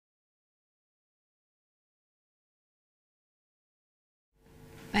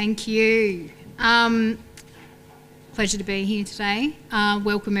Thank you. Pleasure to be here today.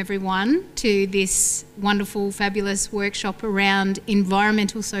 Welcome everyone to this wonderful, fabulous workshop around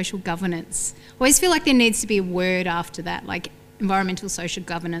environmental social governance. I always feel like there needs to be a word after that, like environmental social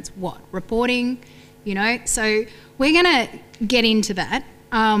governance, what? Reporting, you know? So we're going to get into that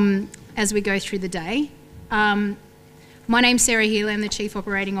as we go through the day. My name's Sara Hely, I'm the Chief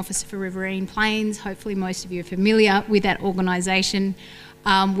Operating Officer for Riverine Plains. Hopefully most of you are familiar with that organisation.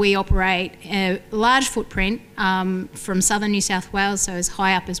 We operate a large footprint from southern New South Wales, so as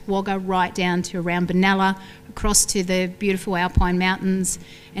high up as Wagga, right down to around Benalla, across to the beautiful Alpine Mountains,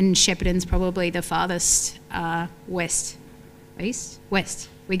 and Shepparton's probably the farthest west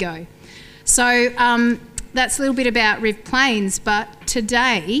we go. So that's a little bit about Riv Plains, but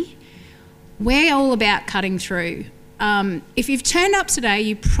today we're all about cutting through. If you've turned up today,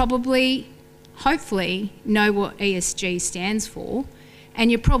 you probably, hopefully, know what ESG stands for, and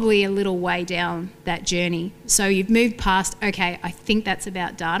you're probably a little way down that journey. So you've moved past, okay, I think that's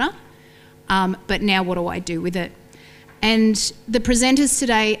about data, but now what do I do with it? And the presenters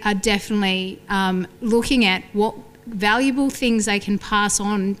today are definitely looking at what valuable things they can pass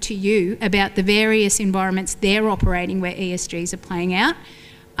on to you about the various environments they're operating where ESGs are playing out,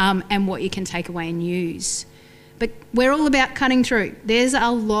 and what you can take away and use. But we're all about cutting through. There's a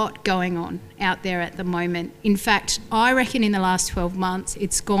lot going on out there at the moment. In fact, I reckon in the last 12 months,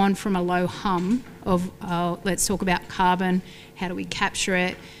 it's gone from a low hum of let's talk about carbon, how do we capture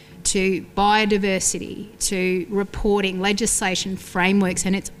it, to biodiversity, to reporting, legislation, frameworks,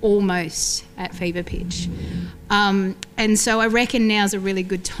 and it's almost at fever pitch. And so I reckon now's a really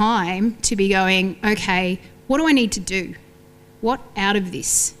good time to be going, okay, what do I need to do? What out of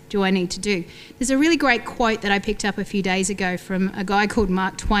this do I need to do? There's a really great quote that I picked up a few days ago from a guy called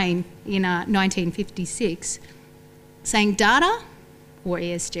Mark Twain in 1956, saying data, or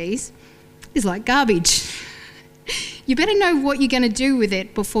ESGs, is like garbage. You better know what you're going to do with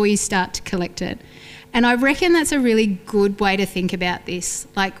it before you start to collect it. And I reckon that's a really good way to think about this.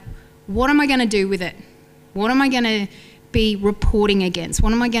 Like, what am I going to do with it? What am I going to be reporting against?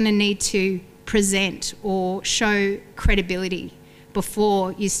 What am I going to need to present or show credibility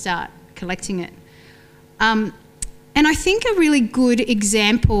before you start collecting it? And I think a really good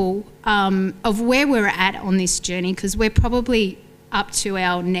example of where we're at on this journey, because we're probably up to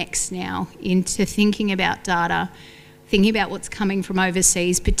our necks now into thinking about data, thinking about what's coming from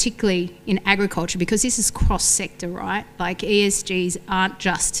overseas, particularly in agriculture, because this is cross-sector, right? Like ESGs aren't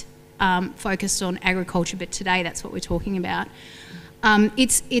just focused on agriculture, but today that's what we're talking about.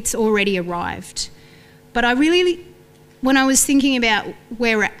 It's already arrived. But when I was thinking about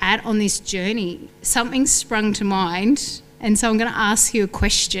where we're at on this journey, something sprung to mind, and so I'm going to ask you a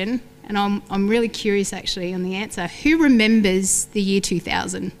question, and I'm really curious actually on the answer. Who remembers the year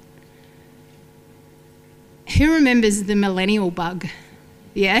 2000? Who remembers the millennial bug?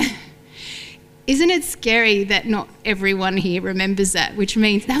 Yeah? Isn't it scary that not everyone here remembers that, which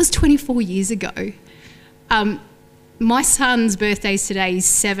means that was 24 years ago. My son's birthday today is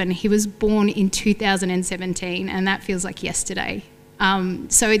 7. He was born in 2017, and that feels like yesterday.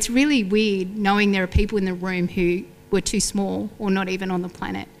 So it's really weird knowing there are people in the room who were too small or not even on the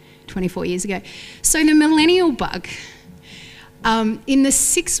planet 24 years ago. So the millennial bug, in the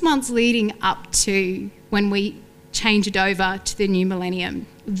 6 months leading up to when we changed over to the new millennium,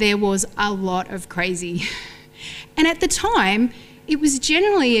 there was a lot of crazy. And at the time, it was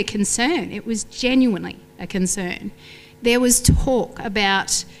generally a concern. It was genuinely a concern. There was talk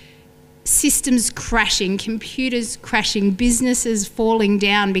about systems crashing, computers crashing, businesses falling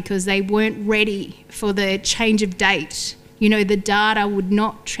down because they weren't ready for the change of date. You know, the data would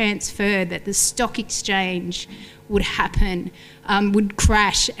not transfer, that the stock exchange would happen, would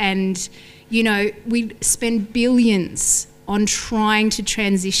crash, and, you know, we'd spend billions on trying to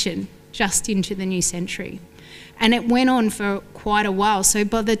transition just into the new century. And it went on for quite a while. So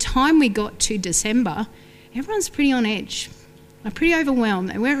by the time we got to December, everyone's pretty on edge. They're pretty overwhelmed.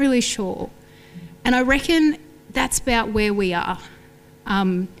 They weren't really sure. And I reckon that's about where we are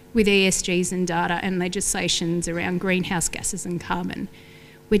with ESGs and data and legislations around greenhouse gases and carbon.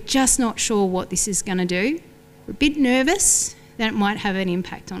 We're just not sure what this is going to do. We're a bit nervous that it might have an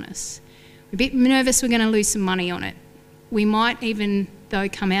impact on us. We're a bit nervous we're going to lose some money on it. We might even, though,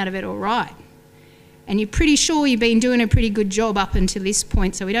 come out of it all right. And you're pretty sure you've been doing a pretty good job up until this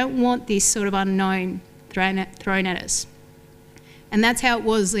point, so we don't want this sort of unknown thrown at us. And that's how it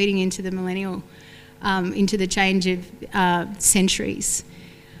was leading into the millennial, into the change of centuries.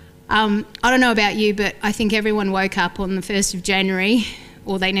 I don't know about you, but I think everyone woke up on the 1st of January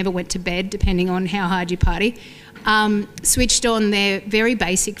or they never went to bed, depending on how hard you party, switched on their very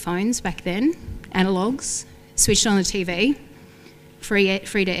basic phones back then, analogues, switched on the TV,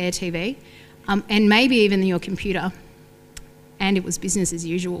 free-to-air TV, and maybe even your computer, and it was business as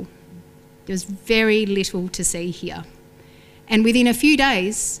usual. There was very little to see here. And within a few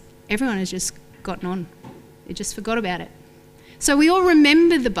days, everyone has just gotten on. They just forgot about it. So we all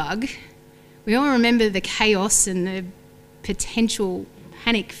remember the bug. We all remember the chaos and the potential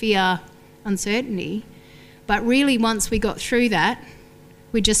panic, fear, uncertainty. But really, once we got through that,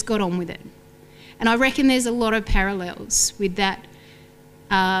 we just got on with it. And I reckon there's a lot of parallels with that,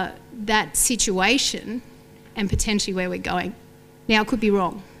 that situation and potentially where we're going. Now, I could be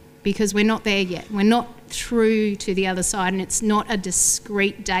wrong, because we're not there yet. We're not through to the other side, and it's not a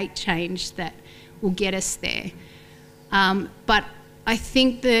discrete date change that will get us there. But I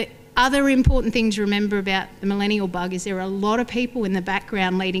think the other important thing to remember about the millennial bug is there are a lot of people in the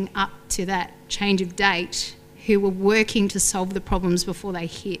background leading up to that change of date who were working to solve the problems before they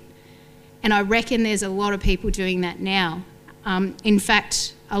hit. And I reckon there's a lot of people doing that now. In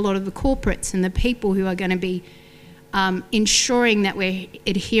fact, a lot of the corporates and the people who are going to be ensuring that we're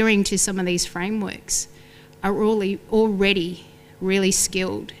adhering to some of these frameworks are already really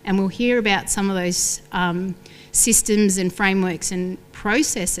skilled. And we'll hear about some of those systems and frameworks and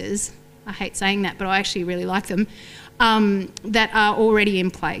processes, I hate saying that, but I actually really like them, that are already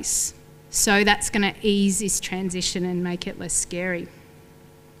in place. So that's going to ease this transition and make it less scary.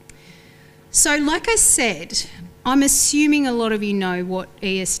 So like I said, I'm assuming a lot of you know what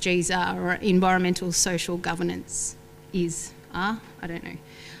ESGs are, or environmental social governance I don't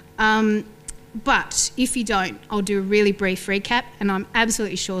know. But if you don't, I'll do a really brief recap, and I'm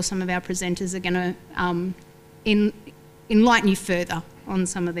absolutely sure some of our presenters are going to enlighten you further on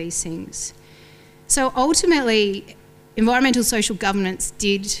some of these things. So ultimately, environmental social governance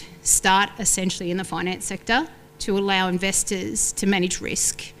did start essentially in the finance sector to allow investors to manage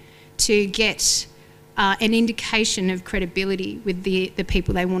risk, to get an indication of credibility with the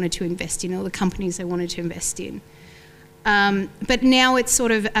people they wanted to invest in, or the companies they wanted to invest in. But now it's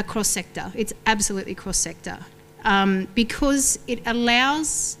sort of a cross-sector. It's absolutely cross-sector, because it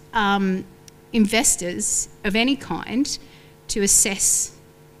allows investors of any kind to assess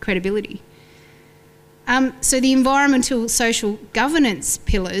credibility. So the environmental social governance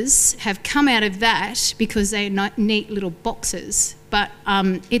pillars have come out of that because they're neat little boxes. But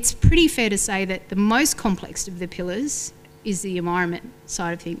it's pretty fair to say that the most complex of the pillars is the environment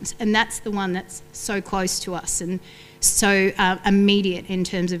side of things. And that's the one that's so close to us and so immediate in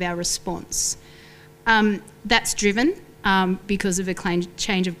terms of our response. That's driven because of a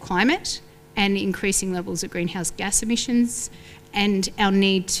change of climate and increasing levels of greenhouse gas emissions, and our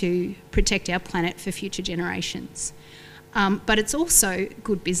need to protect our planet for future generations. But it's also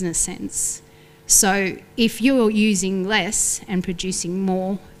good business sense. So if you're using less and producing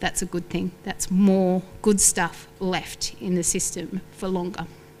more, that's a good thing. That's more good stuff left in the system for longer.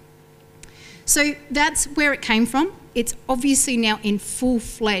 So that's where it came from. It's obviously now in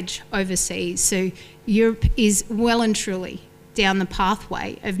full-fledged overseas. So Europe is well and truly down the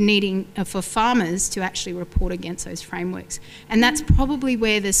pathway of needing for farmers to actually report against those frameworks. And that's probably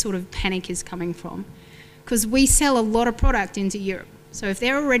where the sort of panic is coming from, because we sell a lot of product into Europe. So if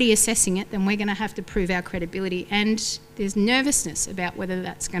they're already assessing it, then we're going to have to prove our credibility. And there's nervousness about whether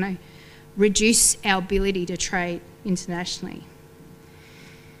that's going to reduce our ability to trade internationally.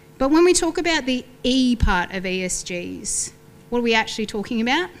 But when we talk about the E part of ESGs, what are we actually talking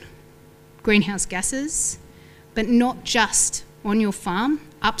about? Greenhouse gases, but not just on your farm,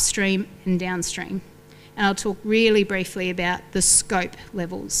 upstream and downstream. And I'll talk really briefly about the scope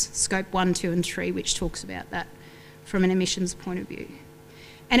levels, scope 1, 2 and 3, which talks about that from an emissions point of view.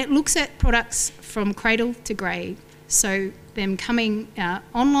 And it looks at products from cradle to grave, so them coming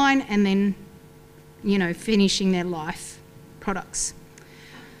online and then, you know, finishing their life products.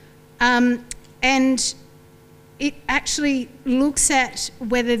 And it actually looks at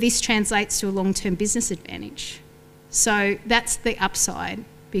whether this translates to a long-term business advantage. So that's the upside,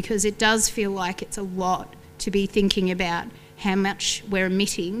 because it does feel like it's a lot to be thinking about how much we're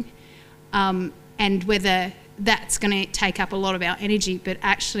emitting and whether that's going to take up a lot of our energy, but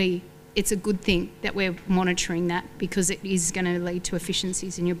actually it's a good thing that we're monitoring that, because it is going to lead to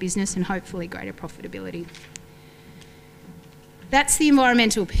efficiencies in your business and hopefully greater profitability. That's the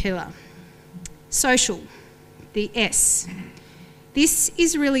environmental pillar. Social, the S. This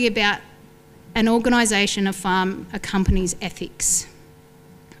is really about an organisation, a farm, a company's ethics.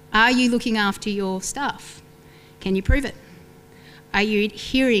 Are you looking after your staff? Can you prove it? Are you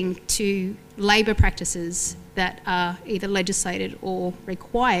adhering to labour practices that are either legislated or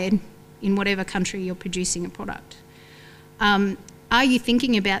required in whatever country you're producing a product. Are you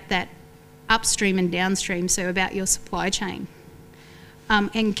thinking about that upstream and downstream, so about your supply chain?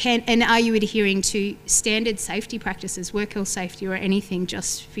 And are you adhering to standard safety practices, work health safety, or anything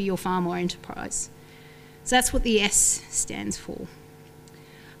just for your farm or enterprise? So that's what the S stands for.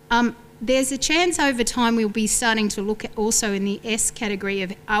 There's a chance over time we'll be starting to look at also in the S category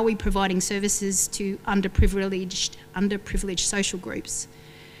of, are we providing services to underprivileged social groups?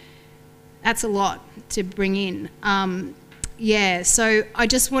 That's a lot to bring in. So I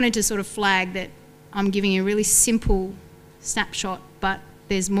just wanted to sort of flag that I'm giving you a really simple snapshot, but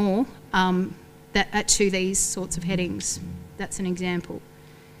there's more to these sorts of headings. That's an example.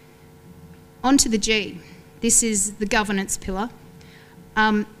 On to the G. This is the governance pillar.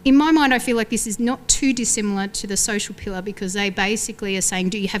 In my mind, I feel like this is not too dissimilar to the social pillar, because they basically are saying,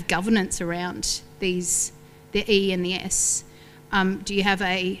 do you have governance around these, the E and the S? Do you have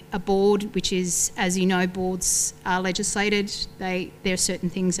a board, which is, as you know, boards are legislated. There are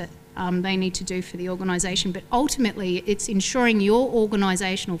certain things that they need to do for the organisation, but ultimately it's ensuring your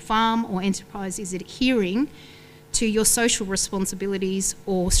organisational farm or enterprise is adhering to your social responsibilities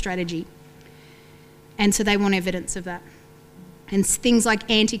or strategy. And so they want evidence of that. And things like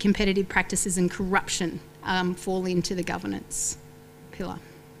anti-competitive practices and corruption fall into the governance pillar.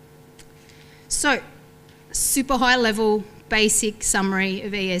 So, super high level, basic summary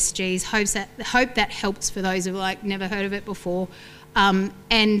of ESGs. Hope that helps for those who never heard of it before.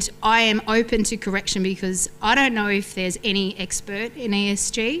 And I am open to correction, because I don't know if there's any expert in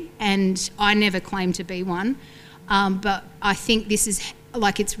ESG, and I never claim to be one. But I think this is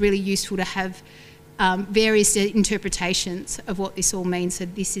it's really useful to have various interpretations of what this all means. So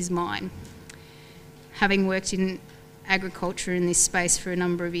this is mine, having worked in agriculture in this space for a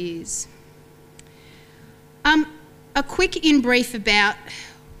number of years. A quick in brief about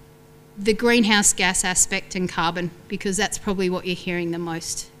the greenhouse gas aspect and carbon, because that's probably what you're hearing the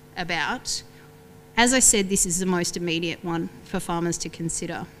most about. As I said, this is the most immediate one for farmers to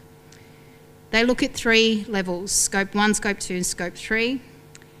consider. They look at 3 levels: Scope 1, Scope 2 and Scope 3.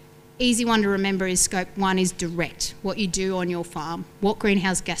 Easy one to remember is Scope 1 is direct, what you do on your farm, what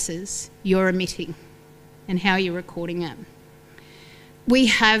greenhouse gases you're emitting and how you're recording it. We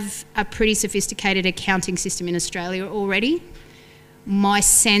have a pretty sophisticated accounting system in Australia already. My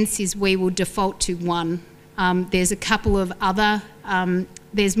sense is we will default to 1. There's a couple of other,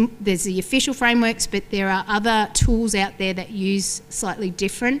 there's the official frameworks, but there are other tools out there that use slightly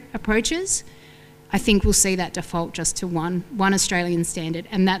different approaches. I think we'll see that default just to one Australian standard,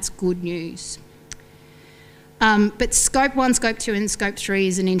 and that's good news. But Scope 1, Scope 2 and Scope 3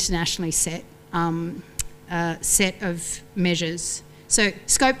 is an internationally set of measures. So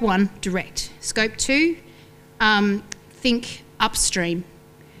Scope 1, direct. Scope 2, think upstream.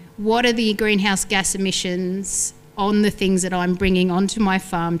 What are the greenhouse gas emissions on the things that I'm bringing onto my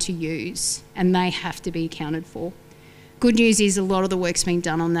farm to use? And they have to be accounted for. Good news is a lot of the work's been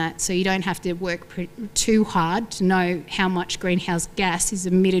done on that, so you don't have to work too hard to know how much greenhouse gas is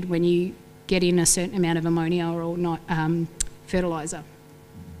emitted when you get in a certain amount of ammonia or not fertiliser.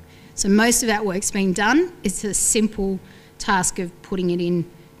 So most of that work's been done. It's a simple task of putting it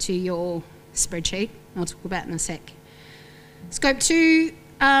into your spreadsheet. I'll talk about it in a sec. Scope 2,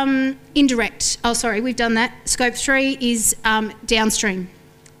 indirect. Oh, sorry, we've done that. Scope 3 is downstream.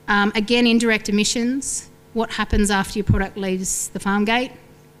 Again, indirect emissions. What happens after your product leaves the farm gate?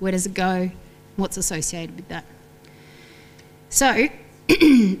 Where does it go? What's associated with that? So,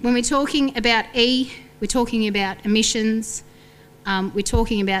 when we're talking about E, we're talking about emissions. We're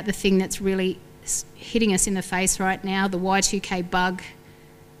talking about the thing that's really hitting us in the face right now, the Y2K bug.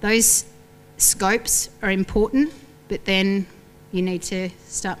 Those scopes are important, but then you need to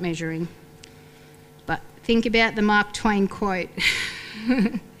start measuring. But think about the Mark Twain quote.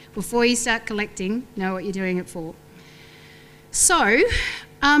 Before you start collecting, know what you're doing it for. So,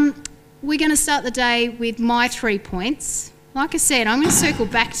 we're going to start the day with my 3 points. Like I said, I'm going to circle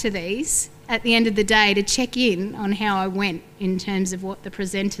back to these at the end of the day to check in on how I went in terms of what the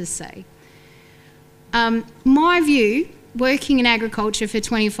presenters say. My view, working in agriculture for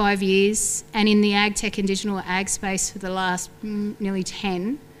 25 years and in the ag tech and digital ag space for the last nearly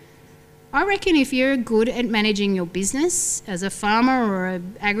 10, I reckon if you're good at managing your business as a farmer or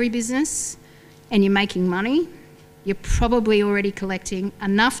an agribusiness and you're making money, you're probably already collecting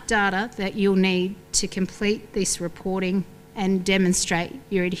enough data that you'll need to complete this reporting and demonstrate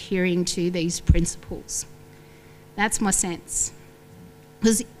you're adhering to these principles. That's my sense.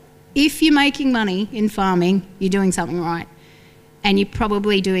 Because if you're making money in farming, you're doing something right. and you're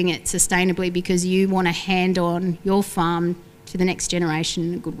probably doing it sustainably because you want to hand on your farm to the next generation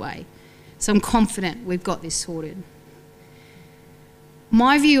in a good way. So I'm confident we've got this sorted.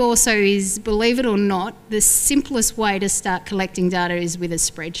 My view also is, believe it or not, the simplest way to start collecting data is with a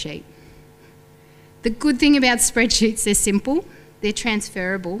spreadsheet. The good thing about spreadsheets, they're simple, they're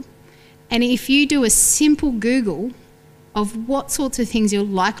transferable, and if you do a simple Google of what sorts of things you're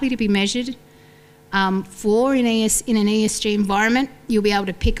likely to be measured for in an ESG environment, you'll be able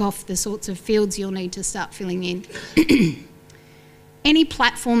to pick off the sorts of fields you'll need to start filling in. Any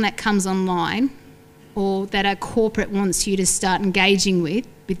platform that comes online or that a corporate wants you to start engaging with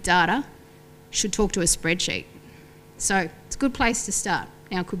data should talk to a spreadsheet. So it's a good place to start.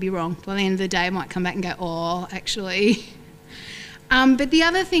 Now, I could be wrong. By the end of the day, I might come back and go, oh, actually. But the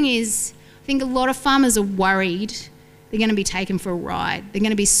other thing is, I think a lot of farmers are worried they're going to be taken for a ride. They're going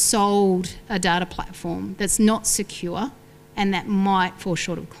to be sold a data platform that's not secure and that might fall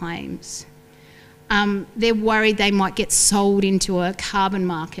short of claims. They're worried they might get sold into a carbon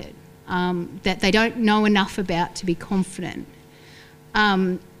market that they don't know enough about to be confident.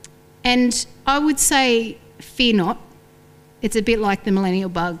 And I would say, fear not. It's a bit like the millennial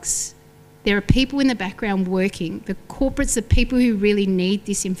bugs. There are people in the background working. The corporates, the people who really need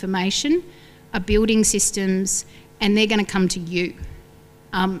this information, are building systems, and they're going to come to you.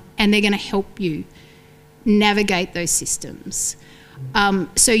 And they're going to help you navigate those systems.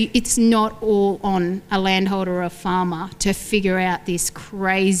 So it's not all on a landholder or a farmer to figure out this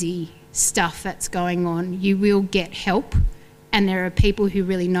crazy stuff that's going on. You will get help, and there are people who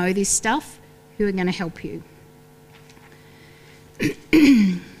really know this stuff who are going to help you.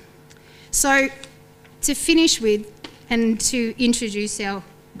 So to finish with and to introduce our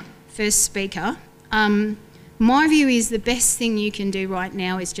first speaker, my view is the best thing you can do right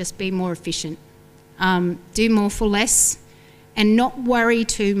now is just be more efficient. Do more for less and not worry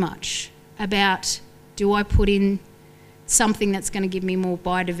too much about, do I put in something that's going to give me more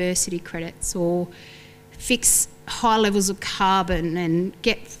biodiversity credits or fix high levels of carbon and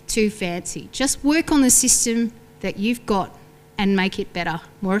get too fancy. Just work on the system that you've got and make it better,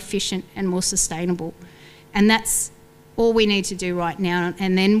 more efficient and more sustainable. And that's all we need to do right now.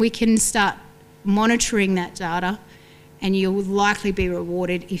 And then we can start monitoring that data, and you'll likely be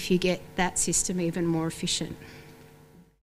rewarded if you get that system even more efficient.